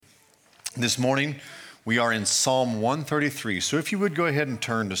This morning, we are in Psalm 133. So if you would go ahead and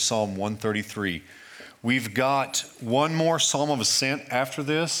turn to Psalm 133. We've got one more Psalm of Ascent after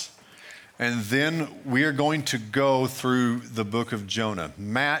this, and then we are going to go through the book of Jonah.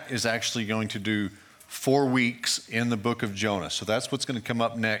 Matt is actually going to do 4 weeks in the book of Jonah. So that's what's going to come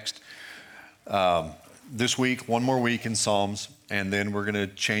up next this week, one more week in Psalms, and then we're going to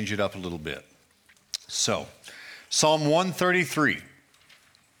change it up a little bit. So, Psalm 133.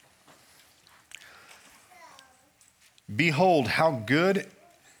 Behold, how good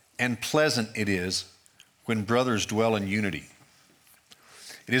and pleasant it is when brothers dwell in unity.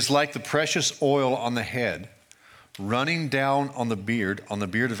 It is like the precious oil on the head, running down on the beard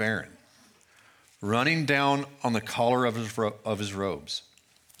of Aaron, running down on the collar of his robes.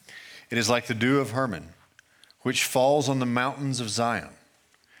 It is like the dew of Hermon, which falls on the mountains of Zion.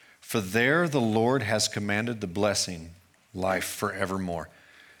 For there the Lord has commanded the blessing, life forevermore.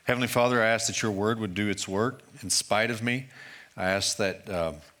 Heavenly Father, I ask that your word would do its work in spite of me. I ask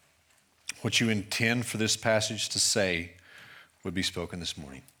that what you intend for this passage to say would be spoken this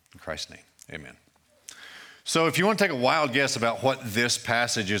morning. In Christ's name, amen. So if you want to take a wild guess about what this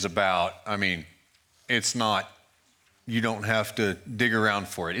passage is about, it's not, you don't have to dig around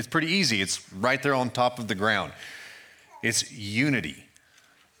for it. It's pretty easy. It's right there on top of the ground. It's unity.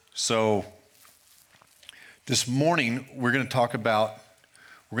 So this morning, we're going to talk about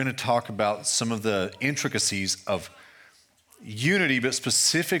some of the intricacies of unity, but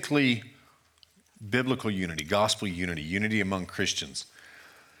specifically biblical unity, gospel unity, unity among Christians.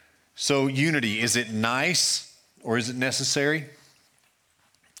 So unity, is it nice or is it necessary?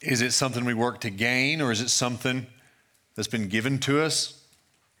 Is it something we work to gain, or is it something that's been given to us?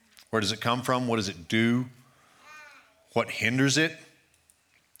 Where does it come from? What does it do? What hinders it?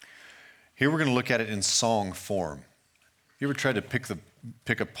 Here we're going to look at it in song form. You ever tried to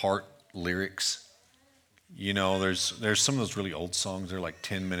pick apart lyrics? You know, there's some of those really old songs, they're like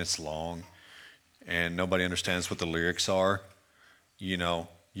 10 minutes long, and nobody understands what the lyrics are. You know,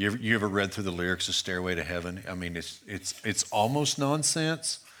 you ever read through the lyrics of Stairway to Heaven? It's almost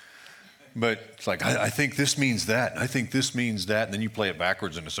nonsense, but it's like, I think this means that, I think this means that, and then you play it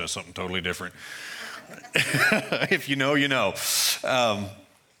backwards and it says something totally different. If you know, you know.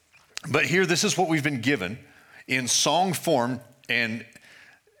 But here, this is what we've been given in song form, and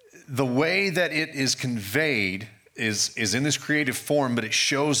the way that it is conveyed is in this creative form, but it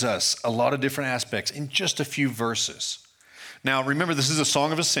shows us a lot of different aspects in just a few verses. Now, remember, this is a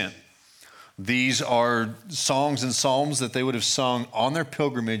song of ascent. These are songs and psalms that they would have sung on their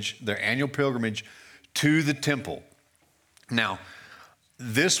pilgrimage, their annual pilgrimage to the temple. Now,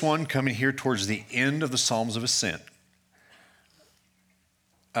 this one coming here towards the end of the Psalms of Ascent,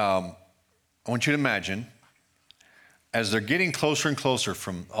 I want you to imagine, as they're getting closer and closer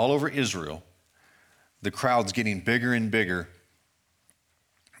from all over Israel, the crowd's getting bigger and bigger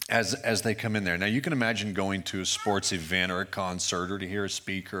as they come in there. Now, you can imagine going to a sports event or a concert or to hear a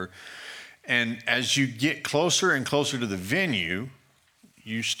speaker, and as you get closer and closer to the venue,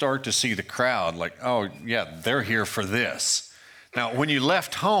 you start to see the crowd like, oh, yeah, they're here for this. Now, when you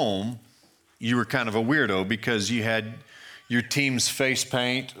left home, you were kind of a weirdo because you had your team's face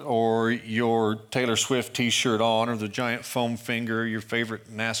paint or your Taylor Swift t-shirt on or the giant foam finger, your favorite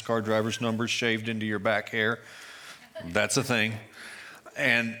NASCAR driver's number shaved into your back hair. That's a thing.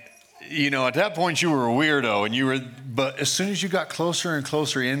 And, you know, at that point you were a weirdo, but as soon as you got closer and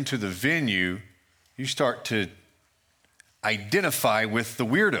closer into the venue, you start to identify with the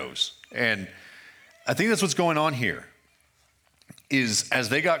weirdos. And I think that's what's going on here, is as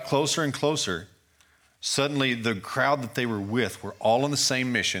they got closer and closer, suddenly the crowd that they were with were all on the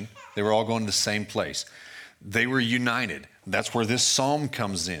same mission. They were all going to the same place. They were united. That's where this psalm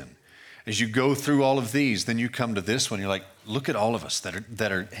comes in. As you go through all of these, then you come to this one. You're like, look at all of us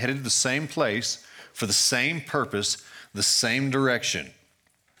that are headed to the same place for the same purpose, the same direction.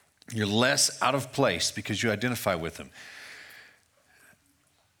 You're less out of place because you identify with them.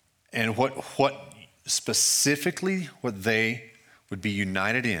 And what specifically what they would be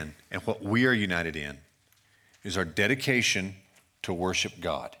united in and what we are united in is our dedication to worship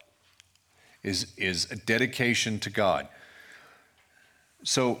God, is a dedication to God.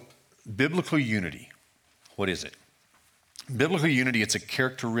 So biblical unity, what is it? Biblical unity, it's a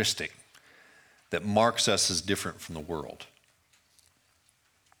characteristic that marks us as different from the world.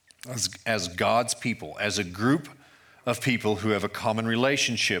 As God's people, as a group of people who have a common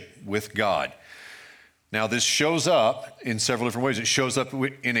relationship with God. Now, this shows up in several different ways. It shows up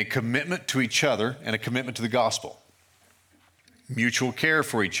in a commitment to each other and a commitment to the gospel. Mutual care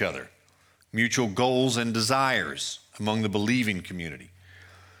for each other. Mutual goals and desires among the believing community.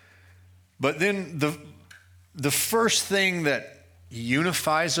 But then the first thing that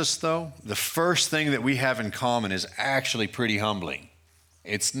unifies us, though, the first thing that we have in common is actually pretty humbling.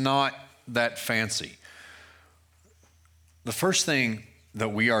 It's not that fancy. The first thing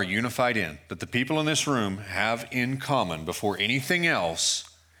that we are unified in, that the people in this room have in common before anything else,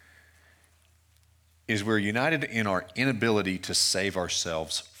 is we're united in our inability to save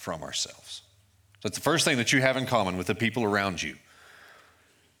ourselves from ourselves. That's the first thing that you have in common with the people around you.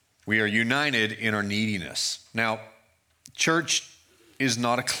 We are united in our neediness. Now, church is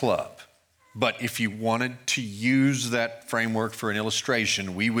not a club, but if you wanted to use that framework for an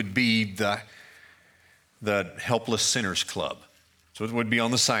illustration, we would be the Helpless Sinners Club. So it would be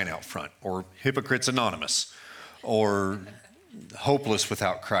on the sign out front, or Hypocrites Anonymous, or Hopeless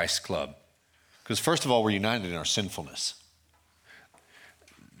Without Christ Club. Because first of all, we're united in our sinfulness.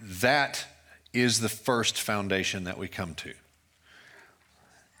 That is the first foundation that we come to.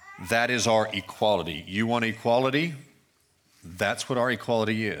 That is our equality. You want equality? That's what our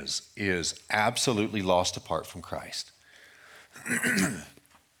equality is absolutely lost apart from Christ.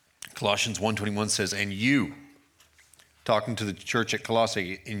 Colossians 1:21 says, and you, talking to the church at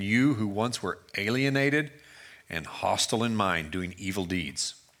Colossae, and you who once were alienated and hostile in mind, doing evil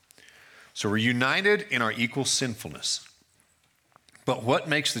deeds. So we're united in our equal sinfulness. But what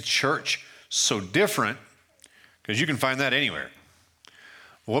makes the church so different, because you can find that anywhere,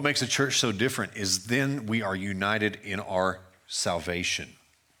 what makes the church so different is then we are united in our salvation.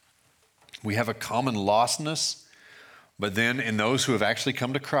 We have a common lostness, but then in those who have actually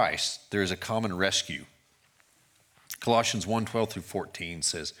come to Christ, there is a common rescue. Colossians 1:12-14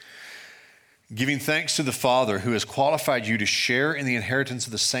 says, giving thanks to the Father who has qualified you to share in the inheritance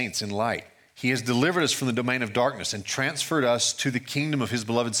of the saints in light. He has delivered us from the domain of darkness and transferred us to the kingdom of his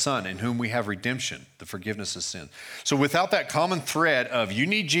beloved Son, in whom we have redemption, the forgiveness of sin. So without that common thread of you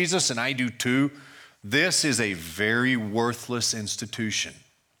need Jesus and I do too, this is a very worthless institution.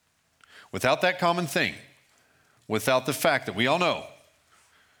 Without that common thing, without the fact that we all know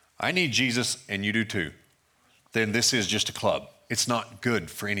I need Jesus and you do too, then this is just a club. It's not good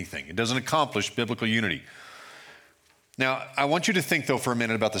for anything. It doesn't accomplish biblical unity. Now, I want you to think, though, for a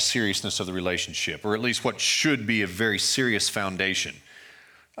minute about the seriousness of the relationship, or at least what should be a very serious foundation.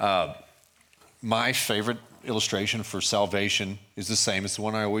 My favorite illustration for salvation is the same as the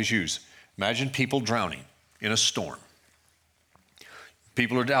one I always use. Imagine people drowning in a storm.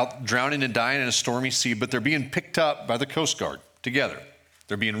 People are out drowning and dying in a stormy sea, but they're being picked up by the Coast Guard together.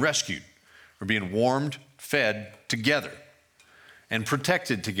 They're being rescued. They're being warmed, fed together, and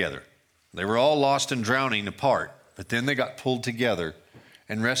protected together. They were all lost and drowning apart, but then they got pulled together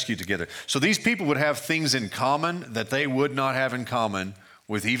and rescued together. So these people would have things in common that they would not have in common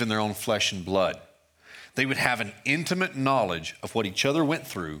with even their own flesh and blood. They would have an intimate knowledge of what each other went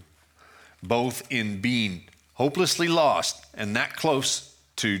through, both in being hopelessly lost and that close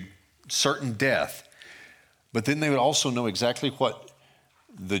to certain death, but then they would also know exactly what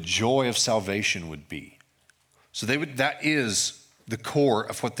the joy of salvation would be. So that is the core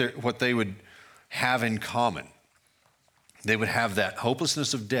of what they would have in common. They would have that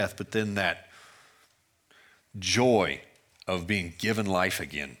hopelessness of death, but then that joy of being given life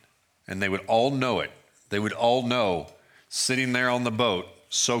again. And they would all know it. They would all know, sitting there on the boat,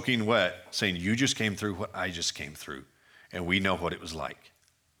 soaking wet, saying, you just came through what I just came through, and we know what it was like.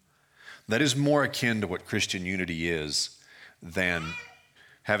 That is more akin to what Christian unity is than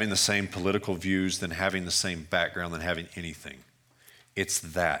having the same political views, than having the same background, than having anything. It's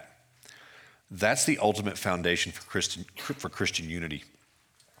that. That's the ultimate foundation for Christian unity.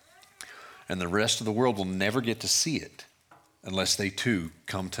 And the rest of the world will never get to see it unless they too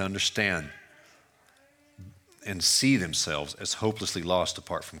come to understand and see themselves as hopelessly lost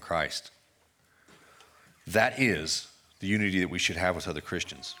apart from Christ. That is the unity that we should have with other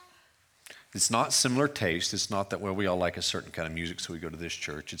Christians. It's not similar taste. It's not that, well, we all like a certain kind of music, so we go to this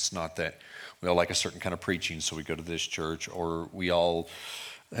church. It's not that we all like a certain kind of preaching, so we go to this church, or we all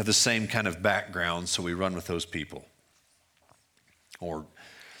have the same kind of background, so we run with those people. Or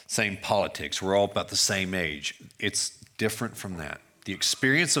same politics. We're all about the same age. It's different from that. The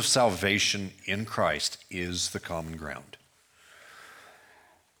experience of salvation in Christ is the common ground.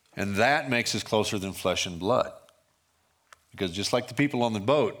 And that makes us closer than flesh and blood. Because just like the people on the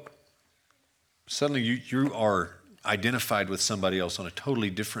boat, suddenly you are identified with somebody else on a totally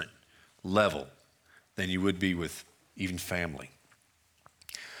different level than you would be with even family.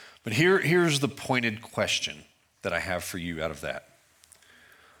 But here's the pointed question that I have for you out of that.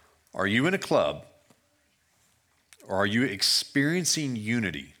 Are you in a club, or are you experiencing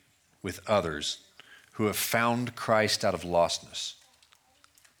unity with others who have found Christ out of lostness?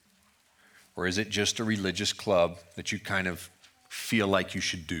 Or is it just a religious club that you kind of feel like you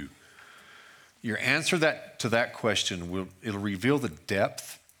should do? Your answer to that question it'll reveal the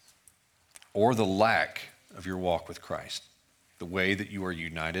depth or the lack of your walk with Christ, the way that you are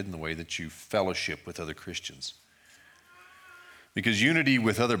united and the way that you fellowship with other Christians. Because unity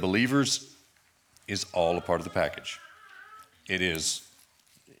with other believers is all a part of the package. It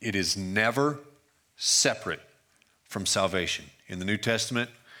is never separate from salvation. In the New Testament,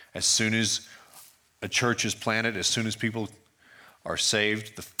 as soon as a church is planted, as soon as people are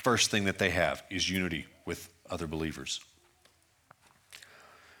saved, the first thing that they have is unity with other believers.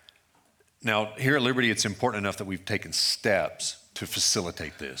 Now, here at Liberty, it's important enough that we've taken steps to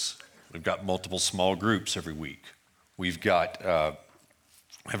facilitate this. We've got multiple small groups every week. We've got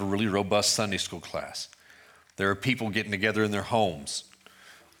have a really robust Sunday school class. There are people getting together in their homes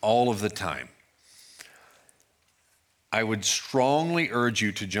all of the time. I would strongly urge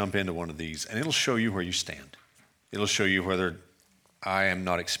you to jump into one of these, and it'll show you where you stand. It'll show you whether I am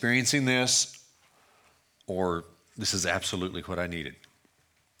not experiencing this or this is absolutely what I needed.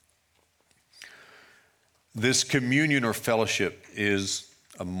 This communion or fellowship is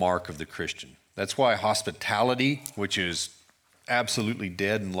a mark of the Christian. That's why hospitality, which is absolutely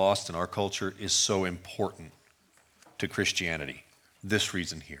dead and lost in our culture, is so important to Christianity. This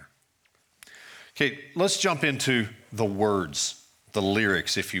reason here. Okay, let's jump into the words, the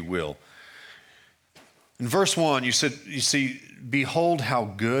lyrics, if you will. In verse 1, you see, behold how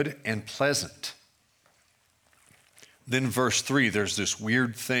good and pleasant. Then verse 3, there's this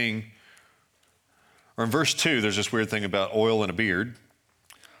weird thing, or in verse 2, there's this weird thing about oil and a beard.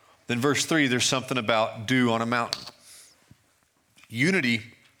 Then verse 3, there's something about dew on a mountain. Unity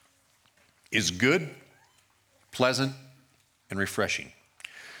is good, pleasant, and refreshing.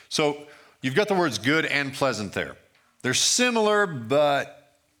 So you've got the words good and pleasant there. They're similar,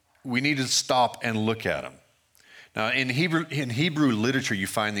 but we need to stop and look at them. Now, in Hebrew literature, you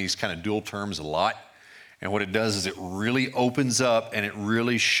find these kind of dual terms a lot. And what it does is it really opens up and it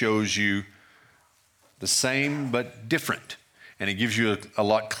really shows you the same but different. And it gives you a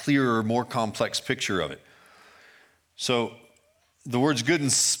lot clearer, more complex picture of it. So the words good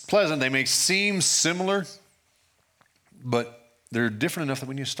and pleasant, they may seem similar, but they're different enough that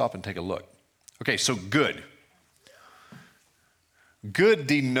we need to stop and take a look. Okay, so good. Good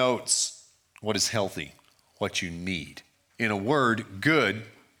denotes what is healthy, what you need. In a word, good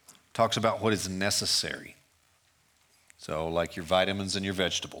talks about what is necessary. So like your vitamins and your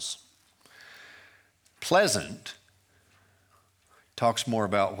vegetables. Pleasant talks more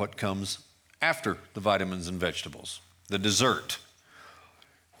about what comes after the vitamins and vegetables, the dessert,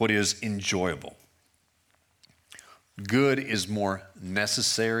 what is enjoyable. Good is more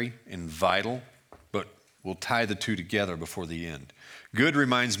necessary and vital, but we'll tie the two together before the end. Good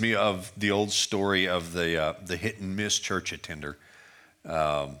reminds me of the old story of the hit and miss church attender.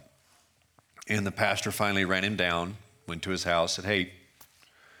 And the pastor finally ran him down, went to his house, said, hey,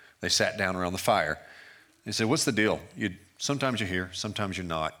 they sat down around the fire. He said, what's the deal? Sometimes you're here, sometimes you're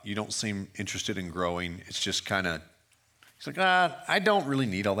not. You don't seem interested in growing. It's just kind of, he's like, I don't really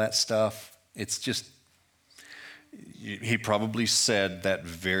need all that stuff. It's just, he probably said that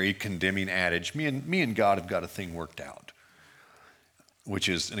very condemning adage, me and God have got a thing worked out, which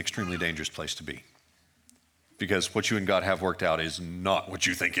is an extremely dangerous place to be. Because what you and God have worked out is not what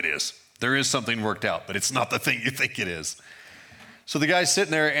you think it is. There is something worked out, but it's not the thing you think it is. So the guy's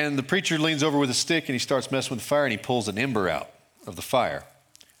sitting there, and the preacher leans over with a stick, and he starts messing with the fire, and he pulls an ember out of the fire.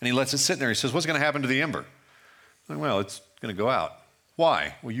 And he lets it sit there. He says, what's going to happen to the ember? I'm like, well, it's going to go out.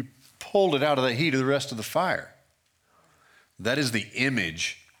 Why? Well, you pulled it out of the heat of the rest of the fire. That is the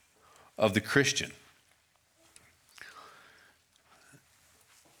image of the Christian.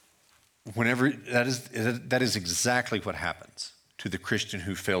 That is exactly what happens to the Christian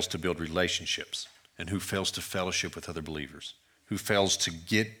who fails to build relationships and who fails to fellowship with other believers, who fails to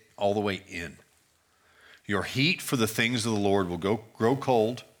get all the way in. Your heat for the things of the Lord will grow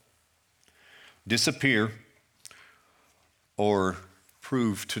cold, disappear, or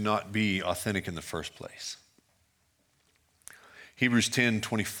prove to not be authentic in the first place. Hebrews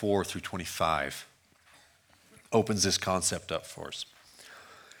 10:24 through 25 opens this concept up for us.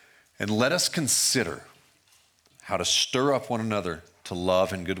 And let us consider how to stir up one another to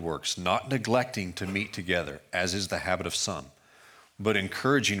love and good works, not neglecting to meet together, as is the habit of some, but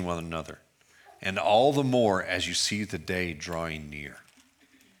encouraging one another, and all the more as you see the day drawing near.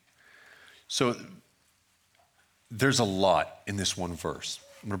 So there's a lot in this one verse.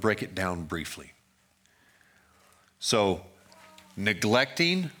 I'm going to break it down briefly. So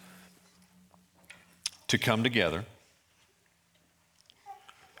neglecting to come together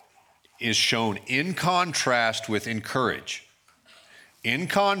is shown in contrast with encourage, in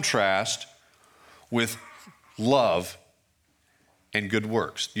contrast with love and good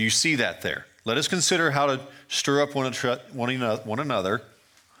works. Do you see that there? Let us consider how to stir up one another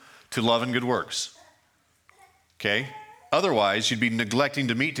to love and good works. Okay? Otherwise, you'd be neglecting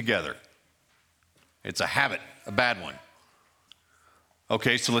to meet together. It's a habit, a bad one.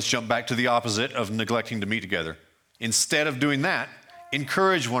 Okay, so let's jump back to the opposite of neglecting to meet together. Instead of doing that,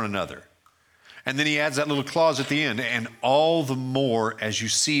 encourage one another. And then he adds that little clause at the end, and all the more as you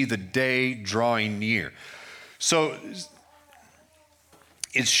see the day drawing near. So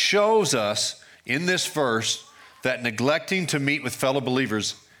it shows us in this verse that neglecting to meet with fellow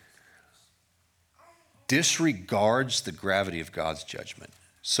believers disregards the gravity of God's judgment.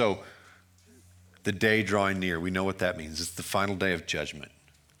 So the day drawing near, we know what that means. It's the final day of judgment,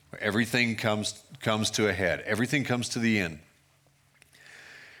 where everything comes to a head. Everything comes to the end.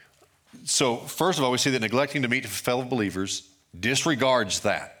 So first of all, we see that neglecting to meet with fellow believers disregards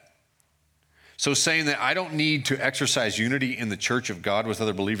that. So saying that I don't need to exercise unity in the church of God with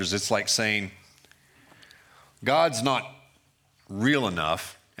other believers, it's like saying God's not real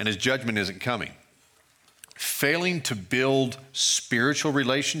enough and his judgment isn't coming. Failing to build spiritual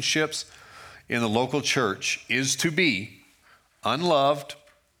relationships in the local church is to be unloved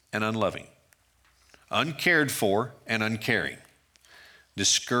and unloving, uncared for and uncaring,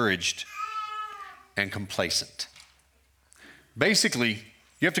 discouraged and complacent. Basically,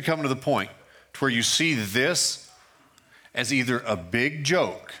 you have to come to the point to where you see this as either a big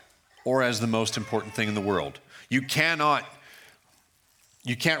joke or as the most important thing in the world. You can't ride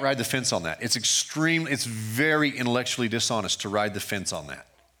the fence on that. It's very intellectually dishonest to ride the fence on that.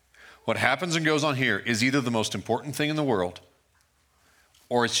 What happens and goes on here is either the most important thing in the world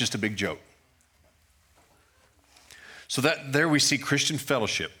or it's just a big joke. So that there we see Christian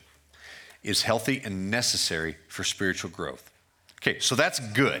fellowship is healthy and necessary for spiritual growth. Okay, so that's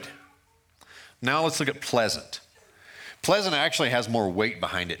good. Now let's look at pleasant. Pleasant actually has more weight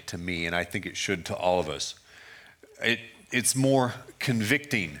behind it to me, and I think it should to all of us. It's more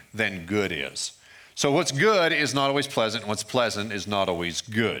convicting than good is. So what's good is not always pleasant, and what's pleasant is not always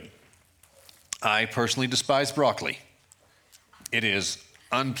good. I personally despise broccoli. It is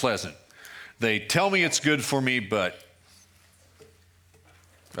unpleasant. They tell me it's good for me, but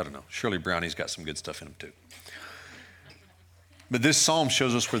I don't know. Shirley Brownie's got some good stuff in them too. But this psalm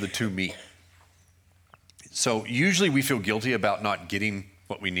shows us where the two meet. So usually we feel guilty about not getting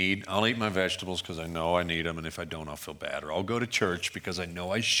what we need. I'll eat my vegetables because I know I need them, and if I don't, I'll feel bad. Or I'll go to church because I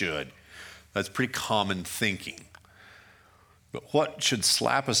know I should. That's pretty common thinking. But what should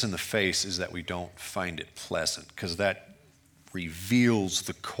slap us in the face is that we don't find it pleasant, because that reveals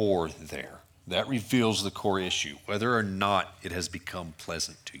the core there. That reveals the core issue, whether or not it has become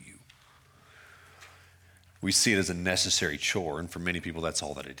pleasant to you. We see it as a necessary chore, and for many people, that's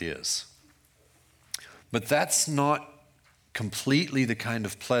all that it is. But that's not completely the kind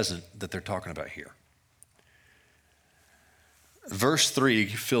of pleasant that they're talking about here. Verse 3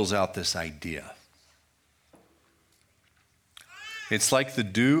 fills out this idea. It's like the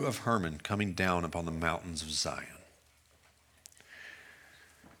dew of Hermon coming down upon the mountains of Zion.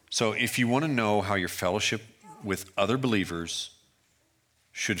 So if you want to know how your fellowship with other believers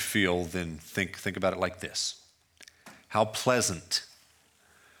should feel, then think about it like this. How pleasant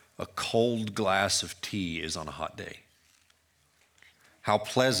a cold glass of tea is on a hot day. How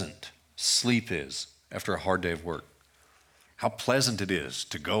pleasant sleep is after a hard day of work. How pleasant it is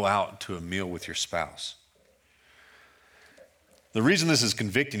to go out to a meal with your spouse. The reason this is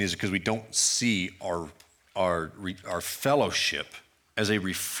convicting is because we don't see our fellowship as a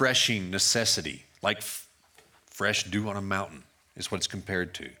refreshing necessity, like fresh dew on a mountain is what it's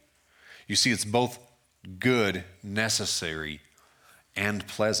compared to. You see, it's both good, necessary, and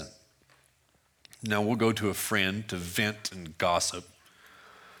pleasant. Now, we'll go to a friend to vent and gossip.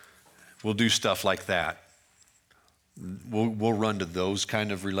 We'll do stuff like that. We'll run to those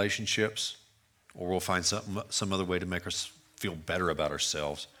kind of relationships, or we'll find some other way to make us feel better about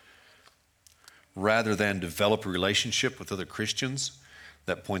ourselves, rather than develop a relationship with other Christians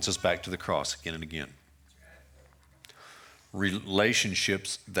that points us back to the cross again and again.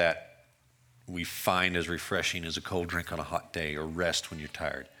 Relationships that we find as refreshing as a cold drink on a hot day, or rest when you're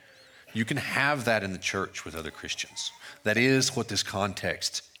tired. You can have that in the church with other Christians. That is what this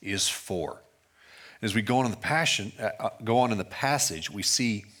context is for. As we go on in the passage, we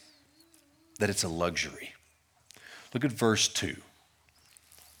see that it's a luxury. Look at verse 2.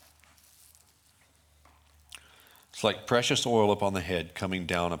 It's like precious oil upon the head coming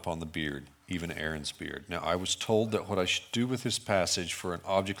down upon the beard, even Aaron's beard. Now, I was told that what I should do with this passage for an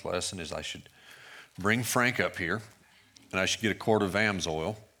object lesson is I should bring Frank up here, and I should get a quart of Vams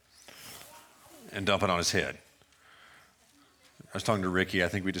oil and dump it on his head. I was talking to Ricky. I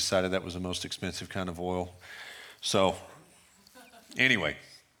think we decided that was the most expensive kind of oil. So, anyway,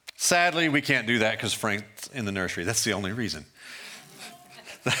 sadly, we can't do that because Frank's in the nursery. That's the only reason.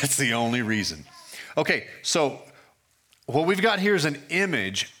 That's the only reason. Okay, so what we've got here is an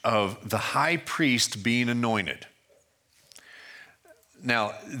image of the high priest being anointed.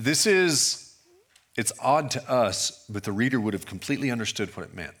 Now, it's odd to us, but the reader would have completely understood what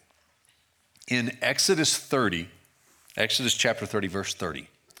it meant. In Exodus chapter 30, verse 30,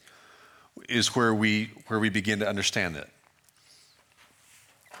 is where we begin to understand that.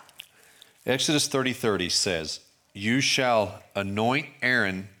 Exodus 30:30 says, "You shall anoint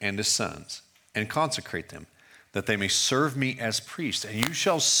Aaron and his sons and consecrate them, that they may serve me as priests. And you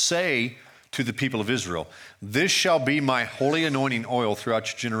shall say to the people of Israel, this shall be my holy anointing oil throughout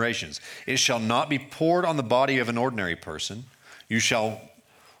your generations. It shall not be poured on the body of an ordinary person. You shall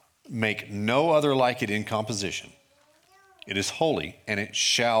make no other like it in composition. It is holy, and it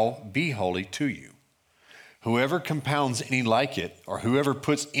shall be holy to you. Whoever compounds any like it, or whoever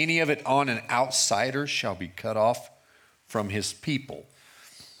puts any of it on an outsider shall be cut off from his people."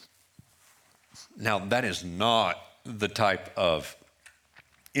 Now, that is not the type of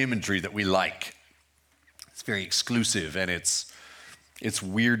imagery that we like. It's very exclusive, and it's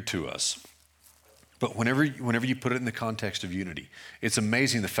weird to us. But whenever you put it in the context of unity, it's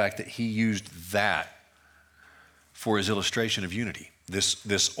amazing the fact that he used that for his illustration of unity.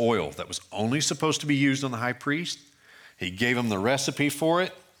 This oil that was only supposed to be used on the high priest, he gave him the recipe for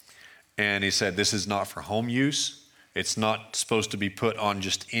it, and he said, this is not for home use. It's not supposed to be put on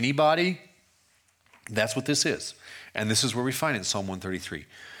just anybody. That's what this is. And this is where we find it in Psalm 133.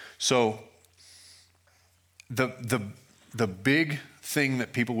 So the big thing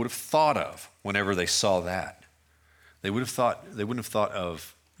that people would have thought of whenever they saw that, they wouldn't have thought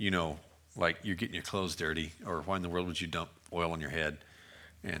of, like you're getting your clothes dirty, or why in the world would you dump oil on your head?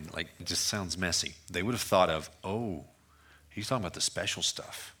 And like, it just sounds messy. They would have thought of, oh, he's talking about the special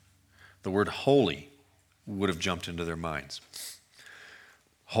stuff. The word holy would have jumped into their minds.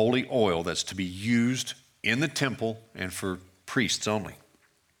 Holy oil that's to be used in the temple and for priests only.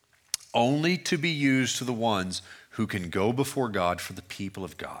 Only to be used to the ones who can go before God for the people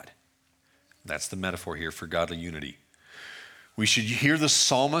of God. That's the metaphor here for godly unity. We should hear the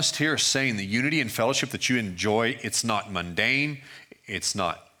psalmist here saying the unity and fellowship that you enjoy, it's not mundane, it's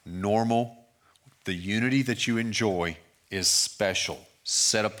not normal. The unity that you enjoy is special,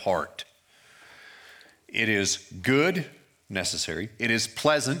 set apart. It is good, necessary. It is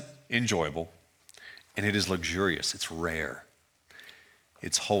pleasant, enjoyable. And it is luxurious. It's rare.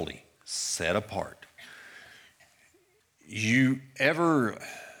 It's holy, set apart.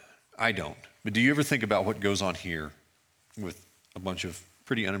 I don't, but do you ever think about what goes on here with a bunch of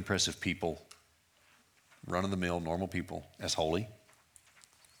pretty unimpressive people, run-of-the-mill, normal people, as holy?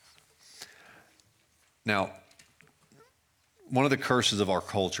 Now, one of the curses of our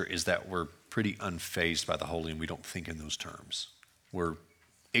culture is that we're pretty unfazed by the holy and we don't think in those terms. We're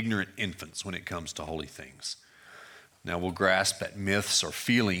ignorant infants when it comes to holy things. Now, we'll grasp at myths or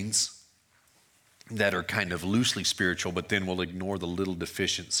feelings that are kind of loosely spiritual, but then we'll ignore the little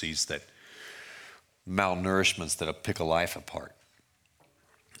deficiencies, that malnourishments that pick a life apart.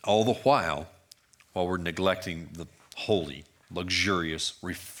 All the while we're neglecting the holy, luxurious,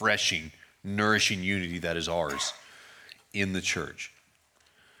 refreshing, nourishing unity that is ours in the church.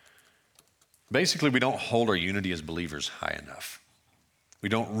 Basically, we don't hold our unity as believers high enough. We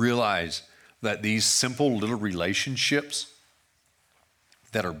don't realize that these simple little relationships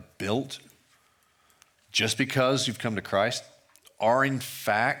that are built just because you've come to Christ are in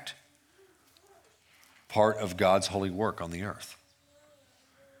fact part of God's holy work on the earth.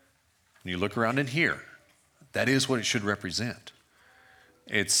 When you look around in here, that is what it should represent.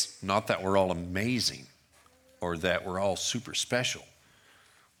 It's not that we're all amazing or that we're all super special,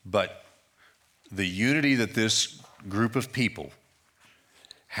 but the unity that this group of people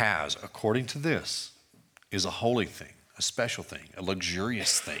has, according to this, is a holy thing, a special thing, a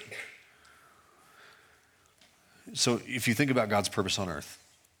luxurious thing. So if you think about God's purpose on earth,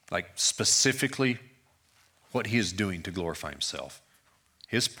 like specifically what he is doing to glorify himself,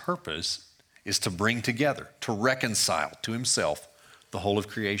 his purpose is to bring together, to reconcile to himself the whole of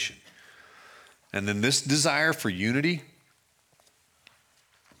creation. And then this desire for unity,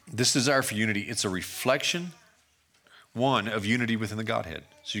 it's a reflection, one, of unity within the Godhead.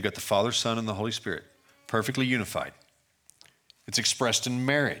 So you've got the Father, Son, and the Holy Spirit, perfectly unified. It's expressed in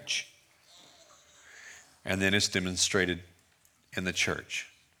marriage. and then it's demonstrated in the church.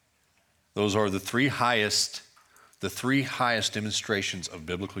 Those are the three highest demonstrations of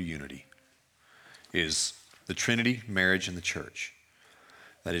biblical unity is the Trinity, marriage, and the church.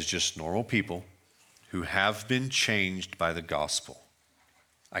 That is just normal people who have been changed by the gospel.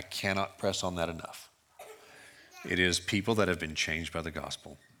 I cannot press on that enough. It is people that have been changed by the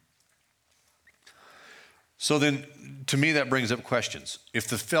gospel. So then, to me, that brings up questions. If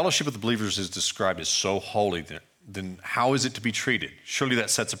the fellowship of the believers is described as so holy, then how is it to be treated? Surely that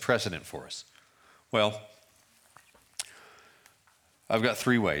sets a precedent for us. Well, I've got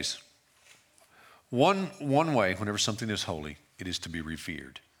three ways. One way, whenever something is holy, it is to be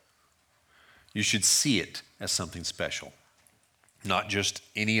revered. You should see it as something special, not just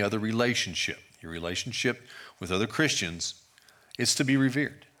any other relationship. Your relationship with other Christians is to be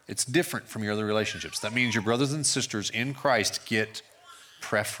revered. It's different from your other relationships. That means your brothers and sisters in Christ get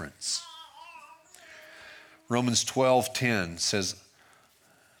preference. Romans 12:10 says,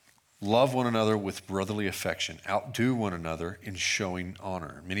 love one another with brotherly affection. Outdo one another in showing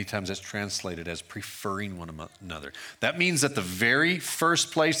honor. Many times that's translated as preferring one another. That means that the very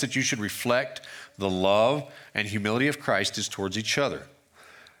first place that you should reflect the love and humility of Christ is towards each other.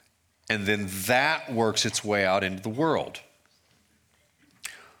 And then that works its way out into the world.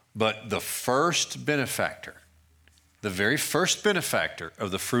 But the first benefactor, the very first benefactor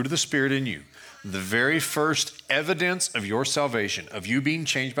of the fruit of the Spirit in you, the very first evidence of your salvation, of you being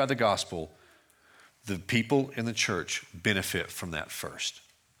changed by the gospel, the people in the church benefit from that first.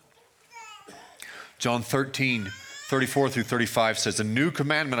 John 13:34-35 says, a new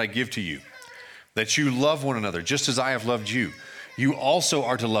commandment I give to you, that you love one another, just as I have loved you. You also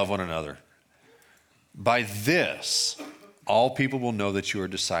are to love one another. By this, all people will know that you are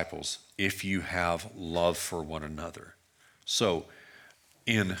disciples, if you have love for one another. So,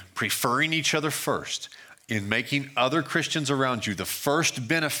 in preferring each other first, in making other Christians around you the first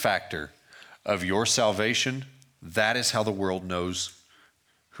benefactor of your salvation, that is how the world knows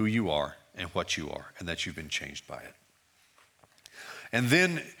who you are and what you are, and that you've been changed by it. And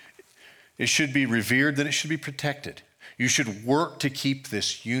then it should be revered, then it should be protected. You should work to keep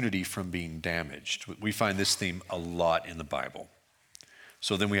this unity from being damaged. We find this theme a lot in the Bible.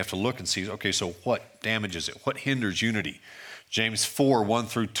 So then we have to look and see, okay, so what damages it? What hinders unity? James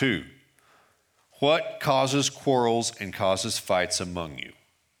 4:1-2. What causes quarrels and causes fights among you?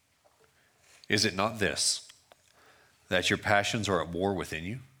 Is it not this, that your passions are at war within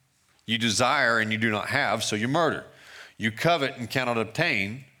you? You desire and you do not have, so you murder. You covet and cannot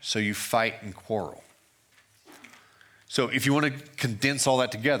obtain, so you fight and quarrel. So if you want to condense all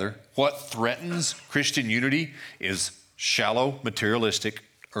that together, what threatens Christian unity is shallow, materialistic,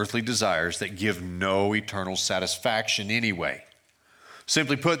 earthly desires that give no eternal satisfaction anyway.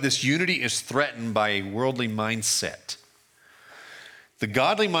 Simply put, this unity is threatened by a worldly mindset. The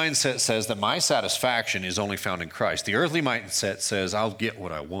godly mindset says that my satisfaction is only found in Christ. The earthly mindset says I'll get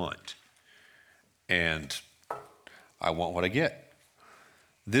what I want, and I want what I get.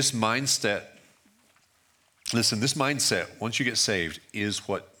 This mindset, once you get saved, is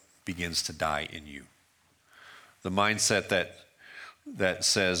what begins to die in you. The mindset that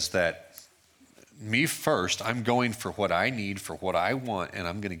says that me first, I'm going for what I need, for what I want, and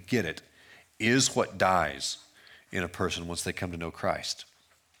I'm going to get it, is what dies in a person once they come to know Christ.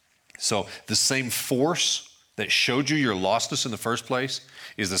 So the same force that showed you your lostness in the first place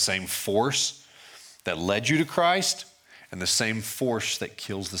is the same force that led you to Christ and the same force that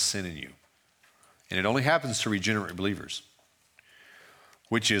kills the sin in you. And it only happens to regenerate believers,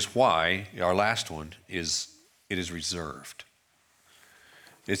 which is why our last one is it is reserved.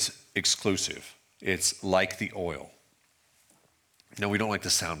 It's exclusive. It's like the oil. Now, we don't like the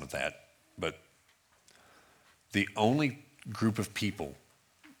sound of that, but the only group of people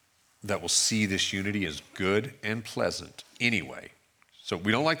that will see this unity as good and pleasant anyway. So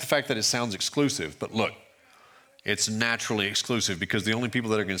we don't like the fact that it sounds exclusive, but look, it's naturally exclusive because the only people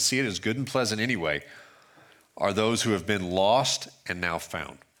that are going to see it as good and pleasant anyway are those who have been lost and now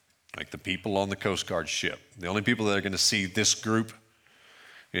found, like the people on the Coast Guard ship. The only people that are going to see this group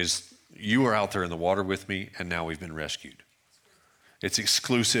is you are out there in the water with me, and now we've been rescued. It's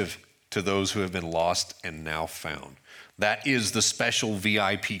exclusive to those who have been lost and now found. That is the special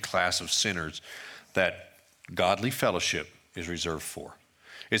VIP class of sinners that godly fellowship is reserved for.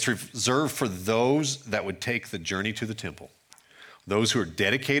 It's reserved for those that would take the journey to the temple, those who are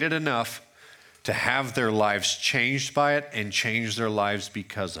dedicated enough to have their lives changed by it and change their lives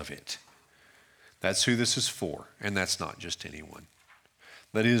because of it. That's who this is for, and that's not just anyone.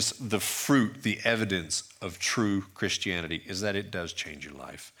 that is the fruit, the evidence of true Christianity, is that it does change your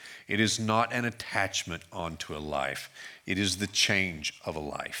life. It is not an attachment onto a life. It is the change of a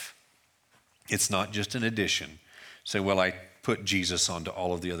life. It's not just an addition. Say, well, I put Jesus onto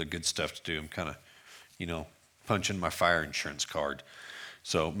all of the other good stuff to do. I'm kind of, punching my fire insurance card.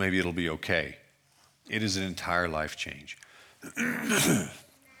 So maybe it'll be okay. It is an entire life change.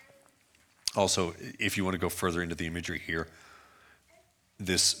 Also, if you want to go further into the imagery here,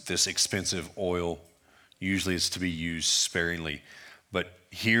 this expensive oil usually is to be used sparingly, but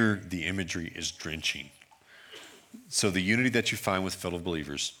here the imagery is drenching. So the unity that you find with fellow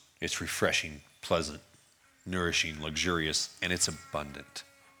believers, it's refreshing, pleasant, nourishing, luxurious, and it's abundant.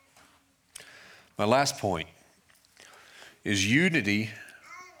 My last point is unity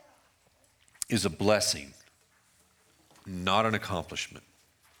is a blessing, not an accomplishment.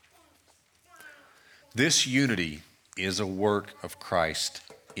 This unity is a work of Christ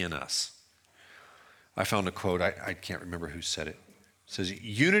in us. I found a quote, I can't remember who said it. It says,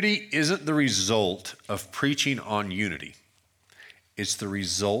 unity isn't the result of preaching on unity. It's the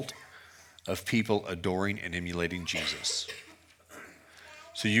result of people adoring and emulating Jesus.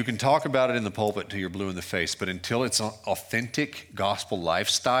 So you can talk about it in the pulpit till you're blue in the face, but until it's an authentic gospel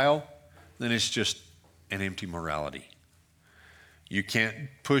lifestyle, then it's just an empty morality. You can't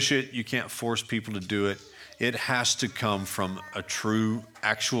push it. You can't force people to do it. It has to come from a true,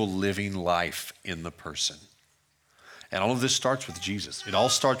 actual living life in the person. And all of this starts with Jesus. It all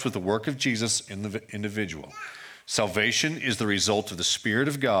starts with the work of Jesus in the individual. Salvation is the result of the Spirit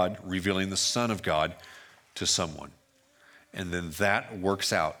of God revealing the Son of God to someone. And then that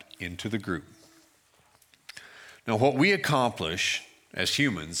works out into the group. Now, what we accomplish as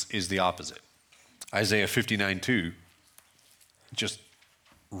humans is the opposite. Isaiah 59:2 just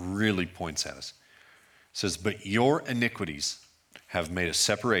really points at us. It says, but your iniquities have made a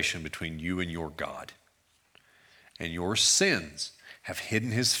separation between you and your God, and your sins have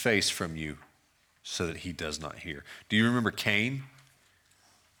hidden his face from you so that he does not hear. Do you remember Cain?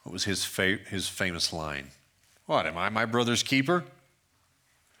 What was his famous line? What, am I my brother's keeper?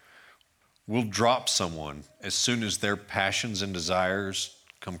 We'll drop someone as soon as their passions and desires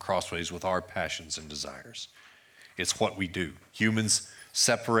come crossways with our passions and desires. It's what we do. Humans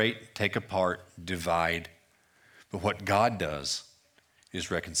separate, take apart, divide. But what God does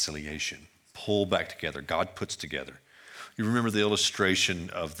is reconciliation. Pull back together. God puts together. You remember the illustration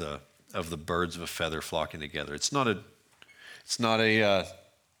of the birds of a feather flocking together. It's not a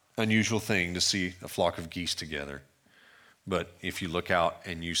unusual thing to see a flock of geese together. But if you look out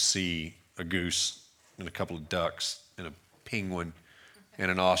and you see a goose and a couple of ducks and a penguin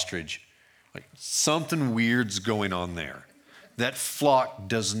and an ostrich, like something weird's going on there. That flock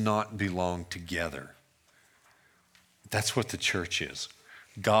does not belong together. That's what the church is.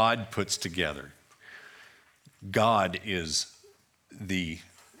 God puts together. God is the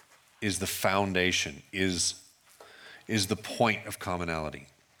foundation, is the point of commonality.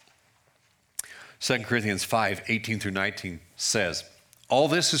 2 Corinthians 5:18-19 says, all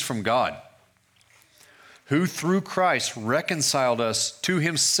this is from God, who through Christ reconciled us to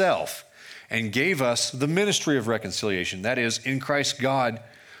himself and gave us the ministry of reconciliation. That is, in Christ God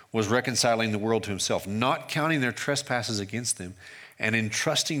was reconciling the world to himself, not counting their trespasses against them, and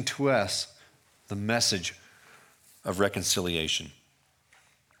entrusting to us the message of reconciliation.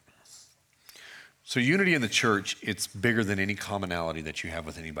 So unity in the church, it's bigger than any commonality that you have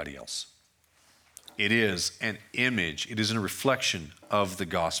with anybody else. It is an image. It is a reflection of the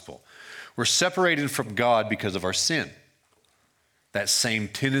gospel. We're separated from God because of our sin. That same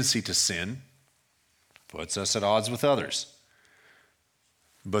tendency to sin puts us at odds with others.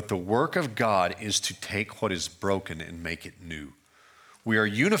 But the work of God is to take what is broken and make it new. We are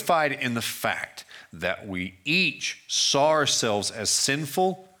unified in the fact that we each saw ourselves as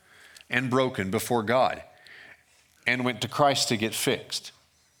sinful and broken before God and went to Christ to get fixed.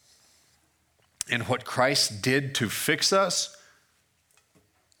 And what Christ did to fix us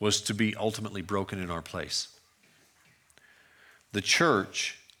was to be ultimately broken in our place. The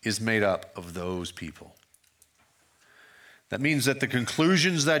church is made up of those people. That means that the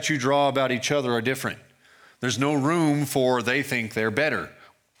conclusions that you draw about each other are different. There's no room for they think they're better.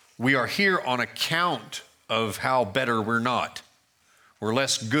 We are here on account of how better we're not. We're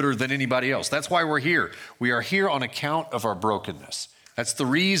less gooder than anybody else. That's why we're here. We are here on account of our brokenness. That's the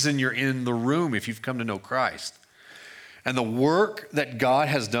reason you're in the room if you've come to know Christ. And the work that God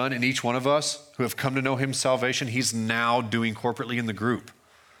has done in each one of us who have come to know him salvation, he's now doing corporately in the group.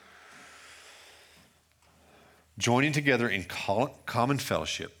 Joining together in common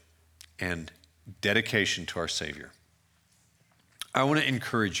fellowship and dedication to our Savior. I want to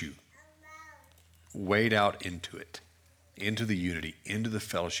encourage you, wade out into it, into the unity, into the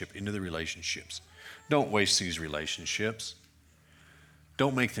fellowship, into the relationships. Don't waste these relationships.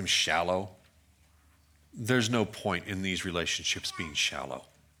 Don't make them shallow. There's no point in these relationships being shallow.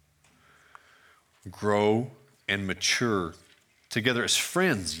 Grow and mature together as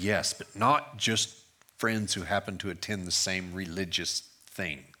friends, yes, but not just friends who happen to attend the same religious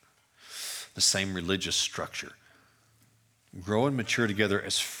thing, the same religious structure. Grow and mature together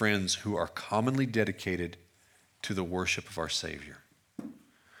as friends who are commonly dedicated to the worship of our Savior.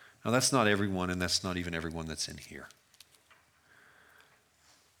 Now, that's not everyone, and that's not even everyone that's in here.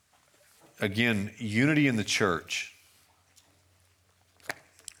 Again, unity in the church,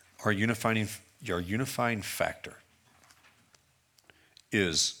 our unifying factor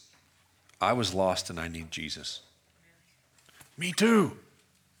is, I was lost and I need Jesus. Me too.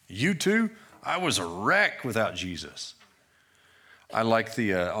 You too? I was a wreck without Jesus. I like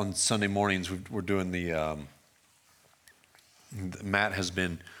on Sunday mornings, we're doing Matt has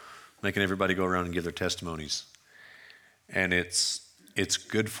been making everybody go around and give their testimonies. And it's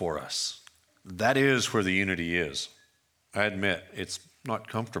good for us. That is where the unity is. I admit, it's not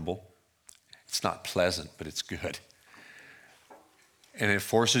comfortable. It's not pleasant, but it's good. And it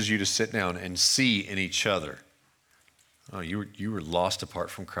forces you to sit down and see in each other, oh, you were lost apart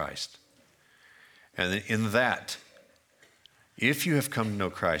from Christ. And then in that, if you have come to know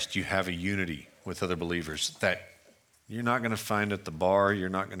Christ, you have a unity with other believers that you're not going to find at the bar, you're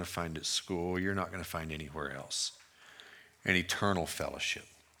not going to find at school, you're not going to find anywhere else. An eternal fellowship.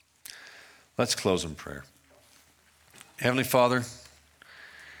 Let's close in prayer. Heavenly Father,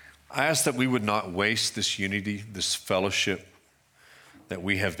 I ask that we would not waste this unity, this fellowship that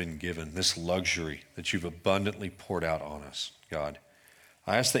we have been given, this luxury that you've abundantly poured out on us, God.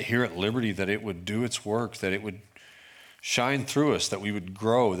 I ask that here at Liberty that it would do its work, that it would shine through us, that we would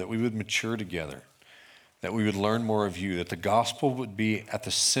grow, that we would mature together, that we would learn more of you, that the gospel would be at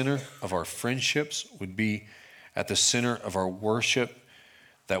the center of our friendships, would be at the center of our worship,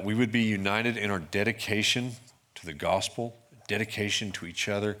 that we would be united in our dedication to the gospel, dedication to each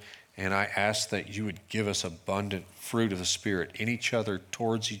other. And I ask that you would give us abundant fruit of the Spirit in each other,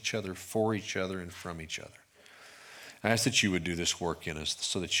 towards each other, for each other, and from each other. I ask that you would do this work in us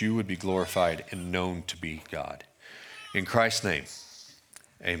so that you would be glorified and known to be God. In Christ's name,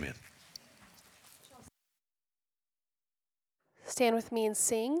 amen. Stand with me and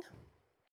sing.